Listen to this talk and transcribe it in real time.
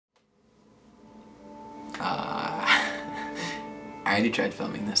I already tried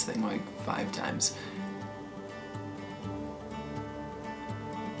filming this thing like 5 times.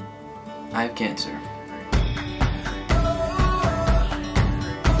 I have cancer.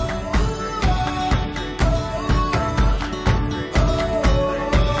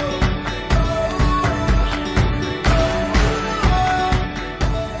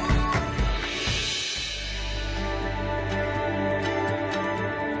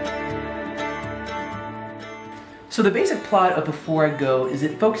 So the basic plot of Before I Go is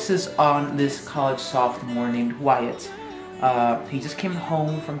it focuses on this college sophomore named Wyatt. He just came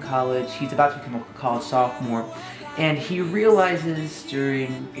home from college, he's about to become a college sophomore, and he realizes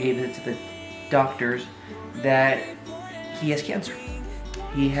during a visit to the doctors that he has cancer.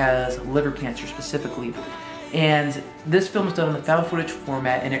 He has liver cancer specifically. And this film is done in the found footage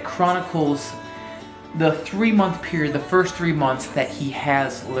format, and it chronicles the 3-month period, the first 3 months that he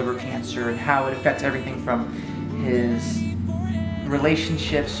has liver cancer, and how it affects everything from his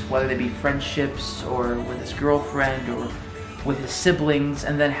relationships, whether they be friendships or with his girlfriend or with his siblings,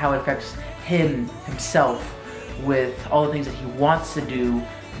 and then how it affects himself with all the things that he wants to do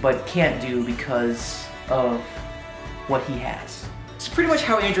but can't do because of what he has. It's pretty much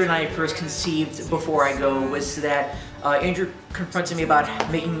how Andrew and I first conceived Before I Go, was that Andrew confronted me about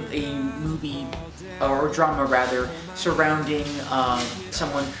making a movie, or drama rather, surrounding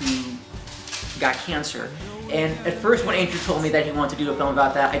someone who got cancer. And at first when Andrew told me that he wanted to do a film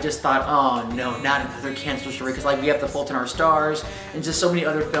about that, I just thought, oh no, not another cancer story, because like we have The Fault in Our Stars and just so many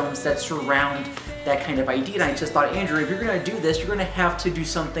other films that surround that kind of idea. And I just thought, Andrew, if you're gonna do this, you're gonna have to do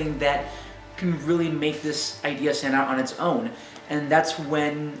something that can really make this idea stand out on its own. And that's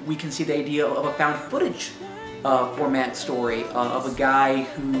when we can see the idea of a found footage format story of a guy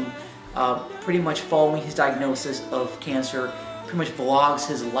who pretty much following his diagnosis of cancer pretty much vlogs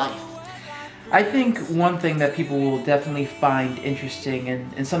his life. I think one thing that people will definitely find interesting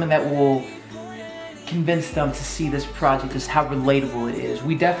and something that will convince them to see this project is how relatable it is.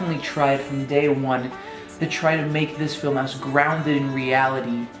 We definitely tried from day one to try to make this film as grounded in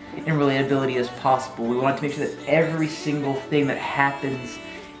reality and relatability as possible. We wanted to make sure that every single thing that happens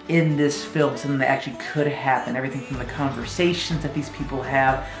in this film is something that actually could happen. Everything from the conversations that these people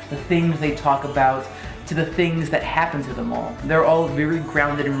have, the things they talk about, to the things that happen to them all. They're all very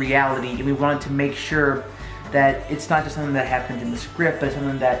grounded in reality, and we wanted to make sure that it's not just something that happened in the script, but it's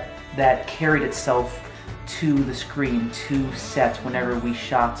something that carried itself to the screen, to set whenever we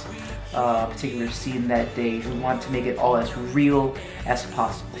shot a particular scene that day. We wanted to make it all as real as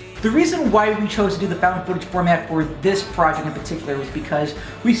possible. The reason why we chose to do the found footage format for this project in particular was because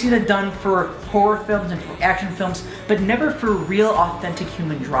we've seen it done for horror films and for action films, but never for real, authentic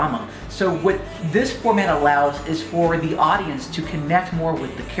human drama. So what this format allows is for the audience to connect more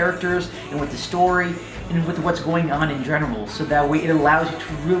with the characters and with the story and with what's going on in general. So that way it allows you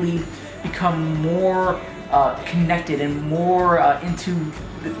to really become more connected and more into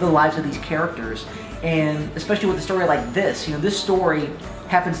the lives of these characters. And especially with a story like this, you know, this story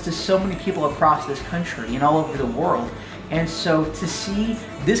happens to so many people across this country and all over the world. And so to see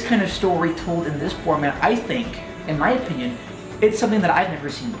this kind of story told in this format, I think, in my opinion, it's something that I've never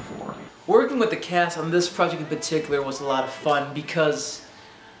seen before. Working with the cast on this project in particular was a lot of fun because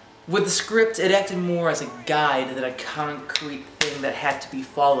with the script, it acted more as a guide than a concrete thing that had to be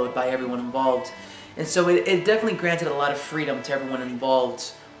followed by everyone involved. And so it definitely granted a lot of freedom to everyone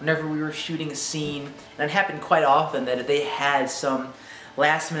involved whenever we were shooting a scene. And it happened quite often that they had some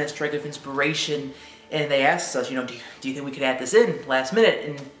last-minute strike of inspiration, and they asked us, you know, do you think we could add this in last minute?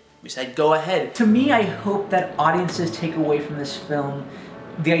 And we said, go ahead. To me, I hope that audiences take away from this film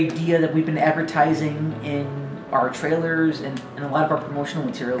the idea that we've been advertising in our trailers and a lot of our promotional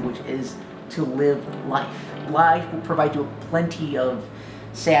material, which is to live life. Life will provide you plenty of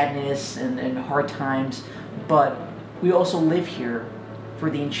sadness and hard times, but we also live here for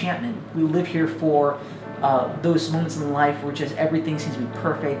the enchantment. We live here for those moments in life where just everything seems to be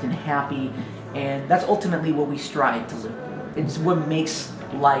perfect and happy, and that's ultimately what we strive to live for. It's what makes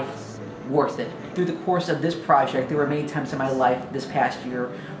life worth it. Through the course of this project, there were many times in my life this past year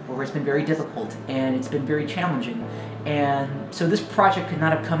where it's been very difficult and it's been very challenging. And so this project could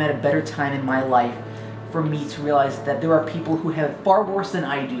not have come at a better time in my life for me to realize that there are people who have it far worse than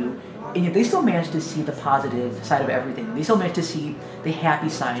I do, and yet they still manage to see the positive side of everything. They still manage to see the happy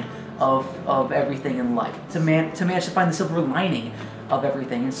side of everything in life, to manage to find the silver lining of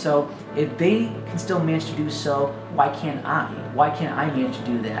everything. And so if they can still manage to do so, why can't I? Why can't I manage to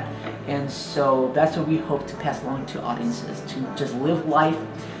do that? And so that's what we hope to pass along to audiences, to just live life,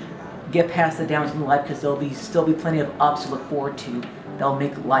 get past the downs in life, because there'll still be plenty of ups to look forward to that'll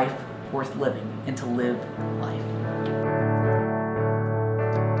make life worth living and to live life.